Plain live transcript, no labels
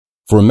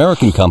For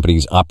American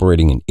companies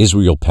operating in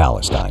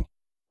Israel-Palestine,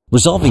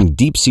 resolving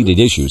deep-seated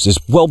issues is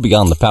well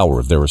beyond the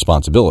power of their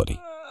responsibility.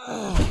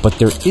 But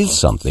there is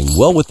something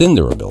well within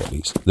their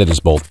abilities that is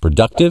both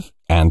productive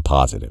and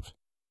positive: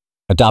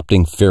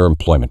 adopting fair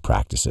employment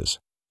practices.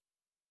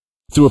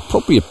 Through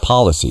appropriate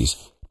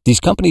policies,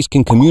 these companies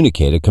can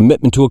communicate a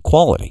commitment to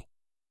equality.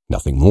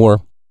 Nothing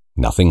more,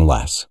 nothing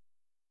less.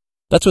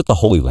 That's what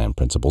the Holyland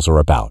Principles are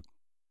about.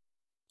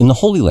 In the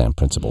Holyland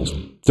Principles,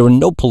 there are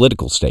no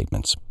political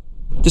statements.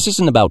 This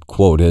isn't about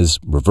quotas,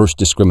 reverse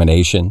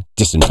discrimination,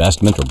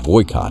 disinvestment, or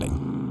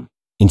boycotting.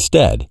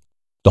 Instead,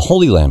 the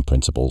Holyland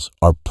Principles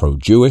are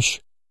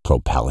pro-Jewish,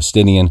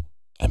 pro-Palestinian,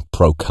 and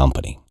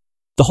pro-company.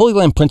 The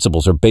Holyland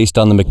Principles are based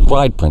on the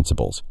McBride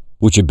Principles,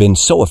 which have been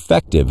so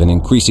effective in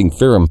increasing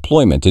fair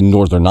employment in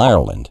Northern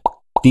Ireland.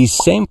 These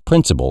same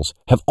principles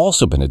have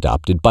also been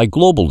adopted by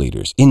global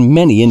leaders in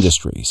many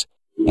industries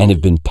and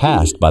have been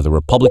passed by the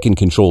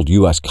Republican-controlled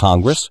U.S.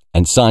 Congress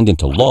and signed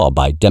into law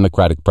by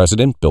Democratic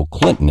President Bill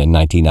Clinton in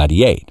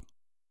 1998.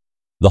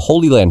 The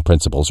Holyland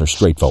Principles are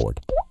straightforward.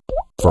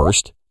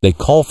 First, they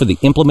call for the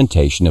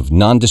implementation of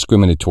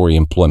non-discriminatory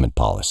employment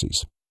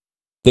policies.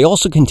 They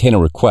also contain a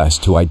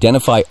request to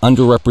identify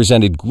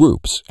underrepresented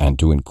groups and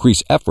to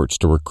increase efforts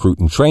to recruit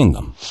and train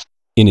them.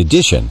 In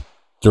addition,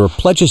 there are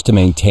pledges to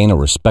maintain a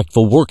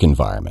respectful work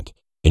environment,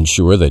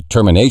 ensure that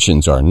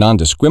terminations are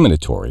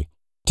non-discriminatory,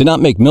 to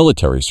not make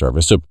military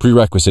service a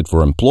prerequisite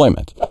for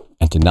employment,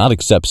 and to not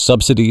accept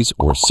subsidies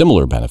or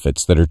similar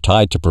benefits that are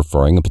tied to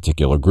preferring a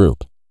particular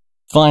group.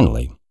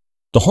 Finally,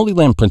 the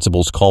Holyland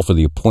Principles call for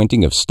the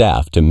appointing of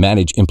staff to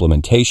manage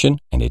implementation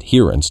and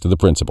adherence to the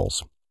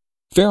principles.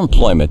 Fair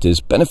employment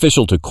is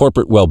beneficial to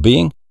corporate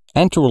well-being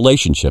and to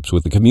relationships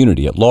with the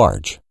community at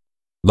large.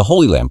 The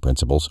Holyland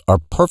Principles are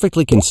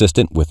perfectly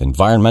consistent with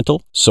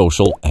environmental,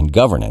 social, and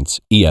governance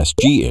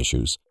 (ESG)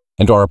 issues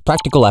and are a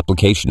practical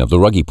application of the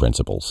Ruggie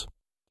Principles.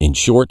 In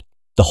short,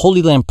 the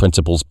Holyland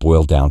Principles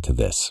boil down to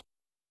this: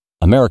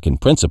 American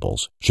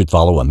principles should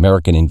follow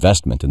American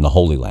investment in the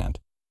Holy Land.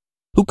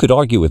 Who could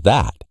argue with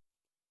that?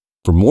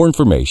 For more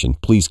information,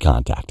 please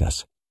contact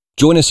us.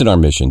 Join us in our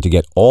mission to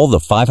get all the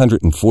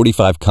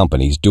 545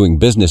 companies doing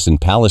business in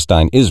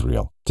Palestine,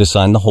 Israel, to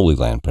sign the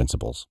Holyland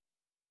Principles.